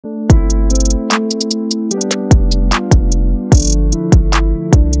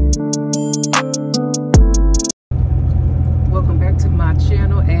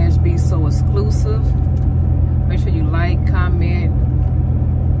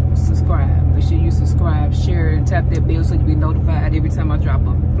subscribe, share, and tap that bell so you'll be notified every time I drop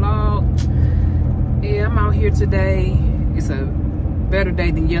a vlog. Yeah, I'm out here today. It's a better day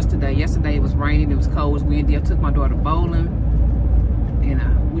than yesterday. Yesterday it was raining, it was cold, it was windy. I took my daughter bowling,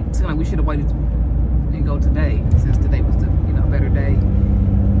 and we should have waited and go today, since today was the better day.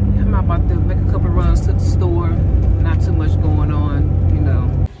 I'm about to make a couple of runs to the store. Not too much going on,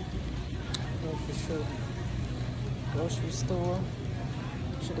 Grocery store.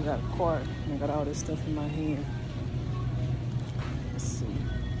 Should have got a cart. I got all this stuff in my hand. Let's see.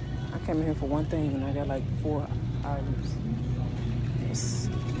 I came in here for one thing and I got like 4 items. Let's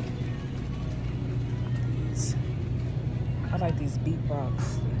see. I like these beet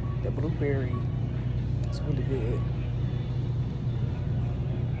box. The blueberry. It's really good.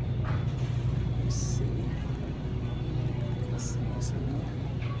 Let's see.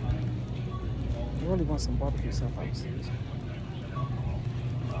 I really want some barbecue stuff out here.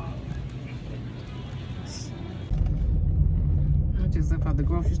 I just left out the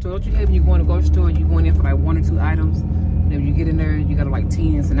grocery store. Don't you hate when you go in the grocery store, you going in for like 1 or 2 items, and then you get in there, you got like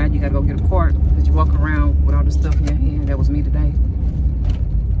 10, so now you gotta go get a cart because you walk around with all the stuff in your hand. That was me today.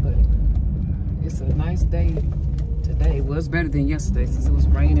 But it's a nice day today. Well, it's better than yesterday since it was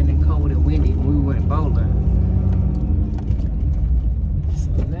raining and cold and windy when we went bowling.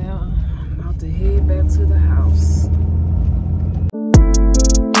 So now I'm about to head back to the house.